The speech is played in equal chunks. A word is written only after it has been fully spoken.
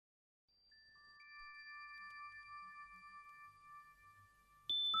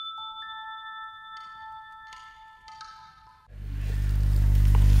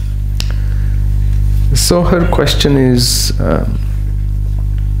So her question is,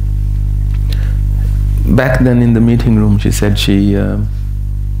 back then in the meeting room, she said she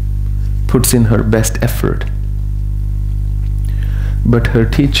puts in her best effort, but her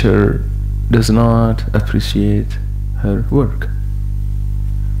teacher does not appreciate her work.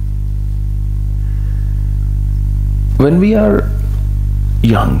 When we are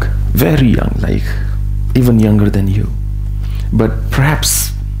young, very young, like even younger than you, but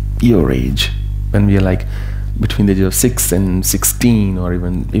perhaps your age, when we are like between the age of 6 and 16, or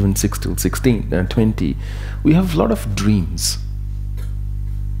even 6 to 16, 20, we have a lot of dreams.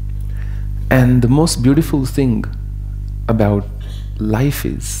 And the most beautiful thing about life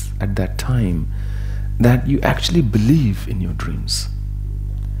is, at that time, that you actually believe in your dreams.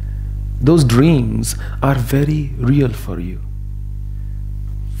 Those dreams are very real for you.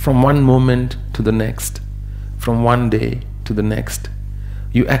 From one moment to the next, from one day to the next,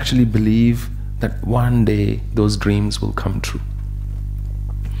 you actually believe that one day those dreams will come true.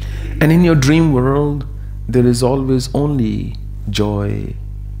 And in your dream world, there is always only joy,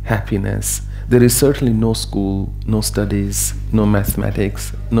 happiness. There is certainly no school, no studies, no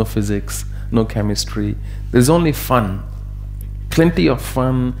mathematics, no physics, no chemistry. There's only fun. Plenty of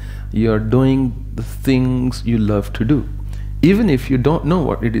fun. You're doing the things you love to do. Even if you don't know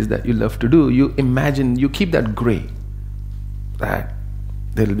what it is that you love to do, you imagine, you keep that gray, that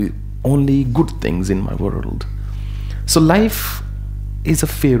there will be only good things in my world. So life is a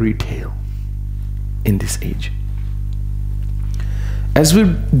fairy tale in this age. As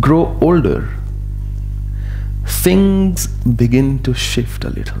we grow older, things begin to shift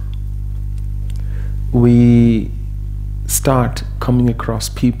a little. We start coming across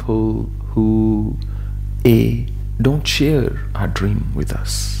people who don't share our dream with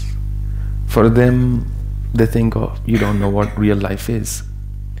us. For them, they think, oh, you don't know what real life is.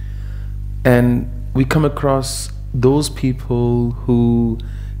 And we come across those people who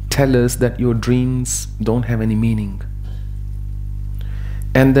tell us that your dreams don't have any meaning.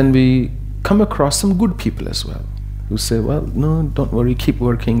 And then we come across some good people as well, who say, well, no, don't worry, keep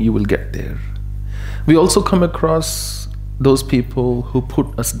working, you will get there. We also come across those people who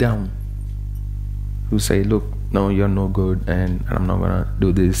put us down, who say, look, no, you're no good, and I'm not gonna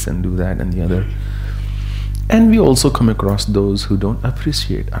do this and do that and the other. And we also come across those who don't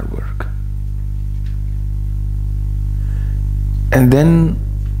appreciate our work. And then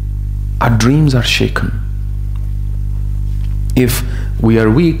our dreams are shaken. If we are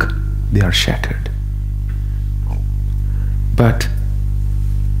weak, they are shattered. But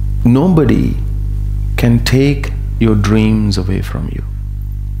nobody can take your dreams away from you.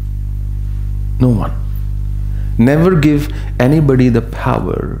 No one. Never give anybody the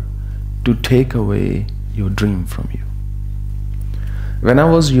power to take away your dream from you. When I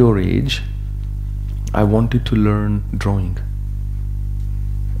was your age, I wanted to learn drawing.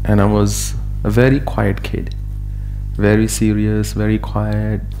 And I was a very quiet kid. Very serious, very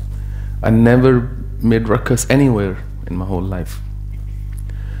quiet. I never made ruckus anywhere in my whole life.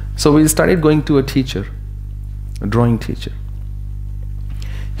 So we started going to a teacher, a drawing teacher.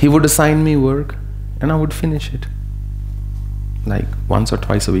 He would assign me work and I would finish it. Like once or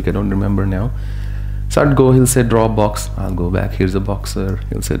twice a week, I don't remember now. So I'd go, he'll say, draw a box, I'll go back, here's a boxer.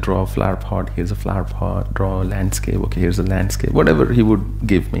 He'll say, draw a flower pot, here's a flower pot. Draw a landscape, okay, here's a landscape. Whatever he would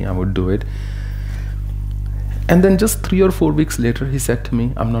give me, I would do it. And then just 3 or 4 weeks later, he said to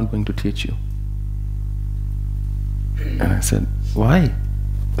me, I'm not going to teach you. And I said, why?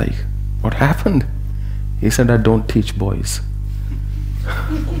 Like, what happened? He said, I don't teach boys.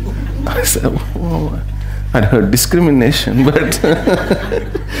 I said, oh, I'd heard discrimination, but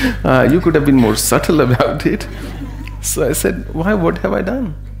you could have been more subtle about it. So I said, why? What have I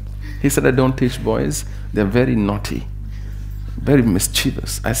done? He said, I don't teach boys. They're very naughty, very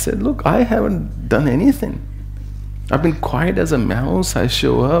mischievous. I said, look, I haven't done anything. I've been quiet as a mouse. I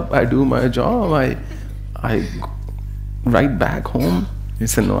show up, I do my job, I write back home. He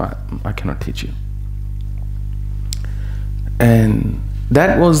said, no, I cannot teach you. And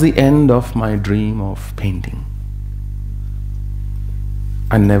that was the end of my dream of painting.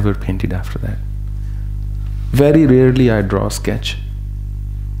 I never painted after that. Very rarely I draw a sketch,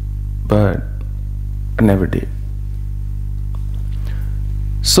 but I never did.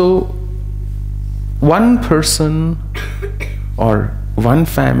 So one person or one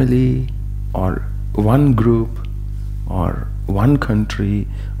family or one group or one country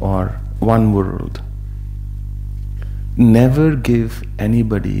or one world, never give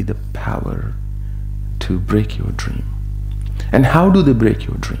anybody the power to break your dream. And how do they break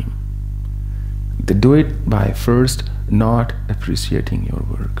your dream? They do it by first not appreciating your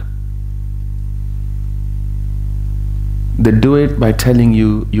work. They do it by telling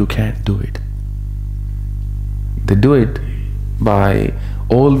you you can't do it. They do it by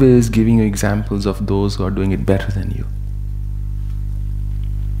always giving you examples of those who are doing it better than you.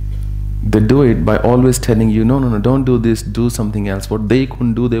 They do it by always telling you, no, don't do this, do something else. What they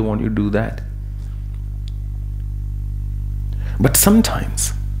couldn't do, they want you to do that. But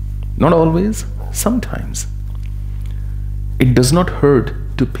sometimes, not always, sometimes, it does not hurt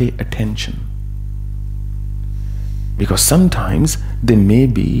to pay attention. Because sometimes they may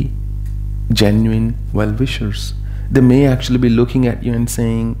be genuine well-wishers. They may actually be looking at you and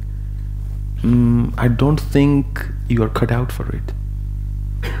saying, I don't think you are cut out for it.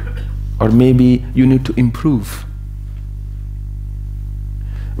 Or maybe you need to improve.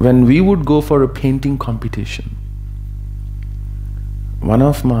 When we would go for a painting competition, one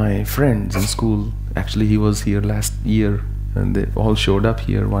of my friends in school, actually he was here last year, and they all showed up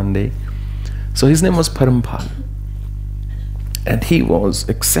here one day. So his name was Parampal. And he was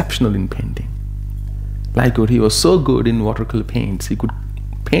exceptional in painting. Like he was so good in watercolor paints, he could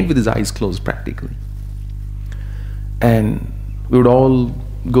paint with his eyes closed practically. And we would all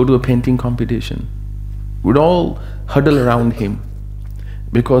go to a painting competition. We would all huddle around him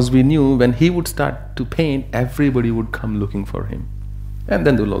because we knew when he would start to paint, everybody would come looking for him. And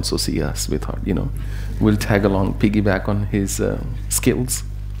then they'll also see us. We thought, we'll tag along, piggyback on his skills.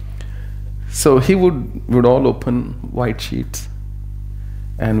 So we would all open white sheets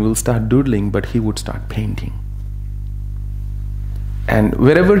and we'll start doodling, but he would start painting. And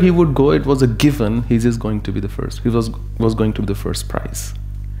wherever he would go, it was a given, he's just going to be the first. He was going to be the first prize.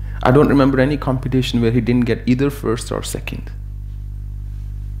 I don't remember any competition where he didn't get either first or second.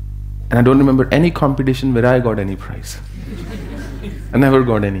 And I don't remember any competition where I got any prize. I never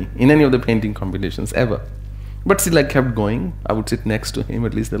got any, in any of the painting competitions, ever. But still I kept going. I would sit next to him,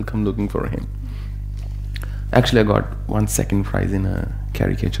 at least they'll come looking for him. Actually, I got one second prize in a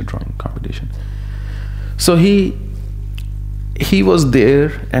caricature drawing competition. So he was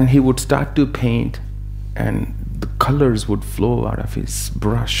there and he would start to paint and the colors would flow out of his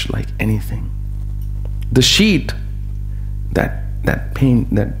brush like anything. The sheet, that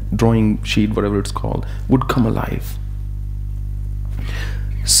paint, that drawing sheet, whatever it's called, would come alive.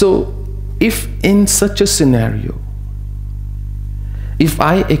 So if in such a scenario, if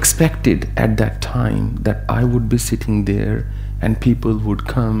I expected at that time that I would be sitting there and people would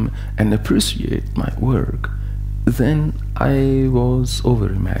come and appreciate my work, then I was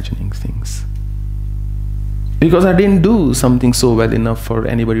over-imagining things. Because I didn't do something so well enough for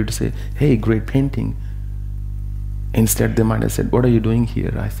anybody to say, hey, great painting. Instead, they might have said, what are you doing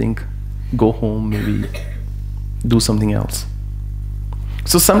here? I think go home, maybe do something else.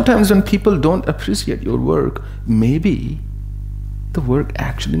 So sometimes when people don't appreciate your work, maybe the work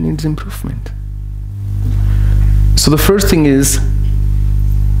actually needs improvement. So the first thing is,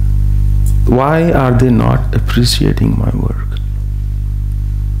 why are they not appreciating my work?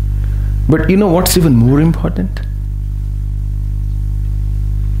 But you know what's even more important?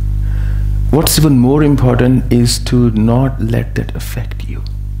 What's even more important is to not let that affect you.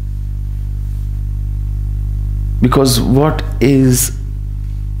 Because what is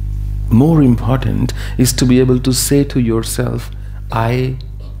more important is to be able to say to yourself, I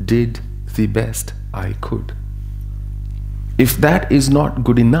did the best I could. If that is not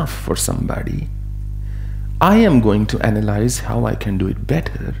good enough for somebody, I am going to analyze how I can do it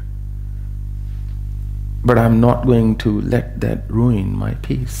better, but I'm not going to let that ruin my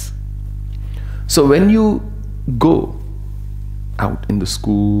peace. So when you go out in the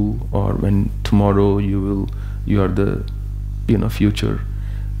school, or when tomorrow you are the future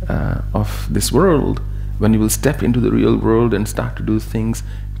of this world, when you will step into the real world and start to do things,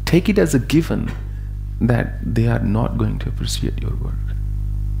 take it as a given that they are not going to appreciate your work.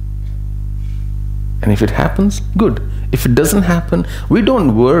 And if it happens, good. If it doesn't happen, we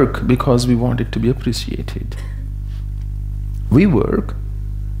don't work because we want it to be appreciated. We work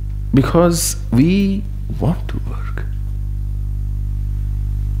because we want to work.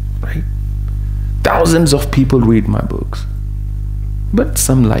 Right? Thousands of people read my books. But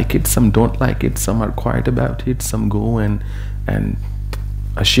some like it, some don't like it, some are quiet about it, some go and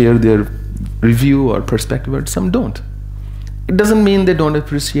share their review or perspective, but some don't. It doesn't mean they don't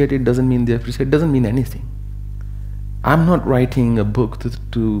appreciate it, doesn't mean they appreciate it, doesn't mean anything. I'm not writing a book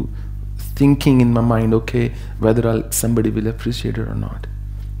to thinking in my mind, okay, whether somebody will appreciate it or not.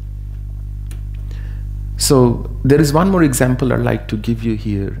 So there is one more example I'd like to give you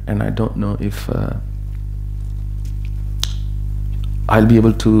here, and I don't know if I'll be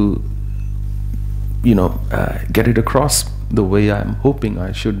able to, get it across the way I'm hoping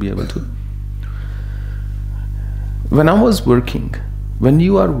I should be able to. When I was working, when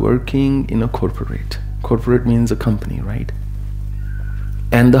you are working in a corporate means a company, right?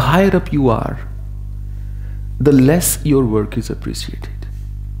 And the higher up you are, the less your work is appreciated.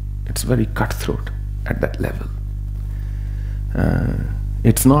 It's very cutthroat at that level.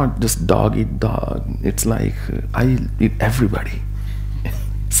 It's not just dog eat dog. It's like I eat everybody.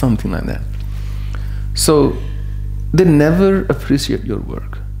 Something like that. So they never appreciate your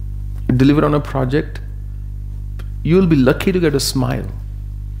work. You deliver on a project, you'll be lucky to get a smile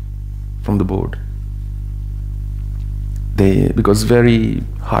from the board. Because very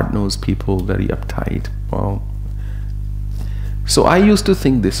hard-nosed people, very uptight. Well, so I used to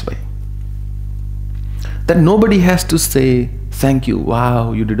think this way, that nobody has to say, thank you,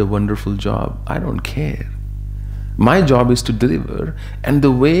 wow, you did a wonderful job. I don't care. My job is to deliver, and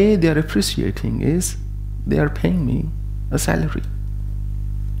the way they are appreciating is they are paying me a salary.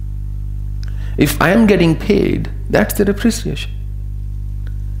 If I am getting paid, that's their appreciation.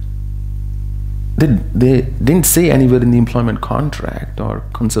 They didn't say anywhere in the employment contract or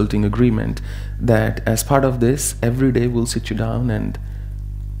consulting agreement that as part of this, every day we'll sit you down and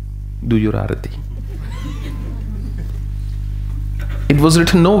do your arati. It was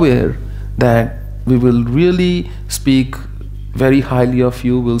written nowhere that we will really speak very highly of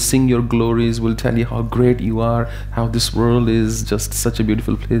you, we'll sing your glories, we'll tell you how great you are, how this world is just such a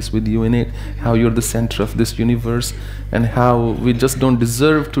beautiful place with you in it, how you're the center of this universe, and how we just don't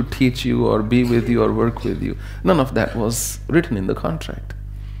deserve to teach you or be with you or work with you. None of that was written in the contract.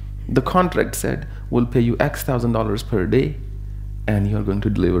 The contract said, we'll pay you X thousand dollars per day, and you're going to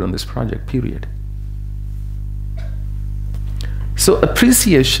deliver on this project, period. So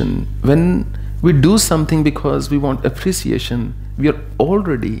appreciation, when we do something because we want appreciation, we are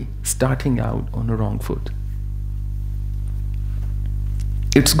already starting out on a wrong foot.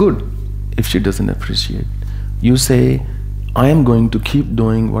 It's good if she doesn't appreciate. You say, I am going to keep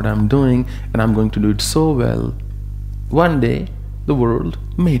doing what I'm doing, and I'm going to do it so well. One day, the world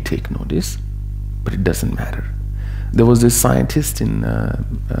may take notice, but it doesn't matter. There was this scientist in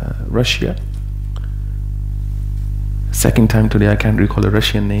Russia. Second time today, I can't recall a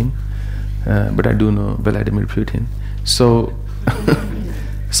Russian name. But I do know Vladimir Putin. So,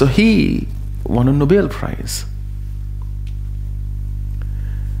 so he won a Nobel Prize.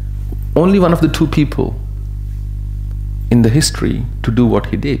 Only one of the two people in the history to do what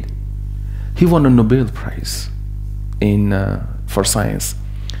he did. He won a Nobel Prize for science.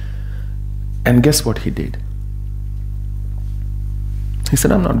 And guess what he did? He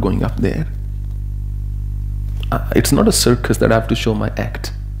said, I'm not going up there. It's not a circus that I have to show my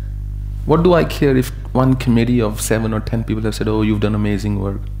act. What do I care if one committee of 7 or 10 people have said, oh, you've done amazing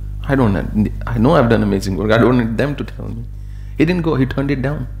work. I know I've done amazing work. I don't need them to tell me. He didn't go, he turned it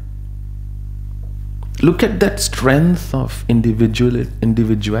down. Look at that strength of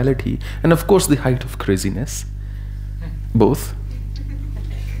individuality, and of course the height of craziness. Both.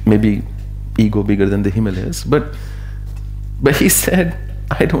 Maybe ego bigger than the Himalayas. But he said,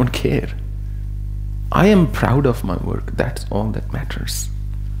 I don't care. I am proud of my work. That's all that matters.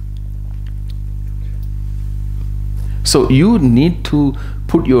 So you need to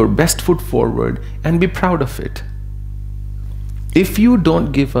put your best foot forward and be proud of it. If you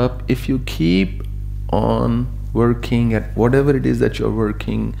don't give up, if you keep on working at whatever it is that you're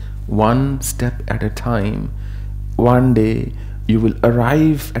working, one step at a time, one day you will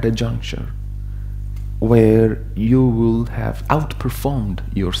arrive at a juncture where you will have outperformed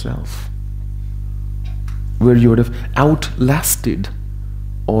yourself, where you would have outlasted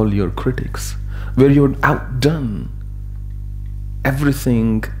all your critics, where you would outdone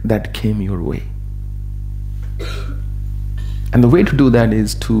everything that came your way. And the way to do that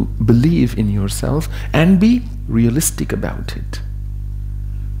is to believe in yourself and be realistic about it.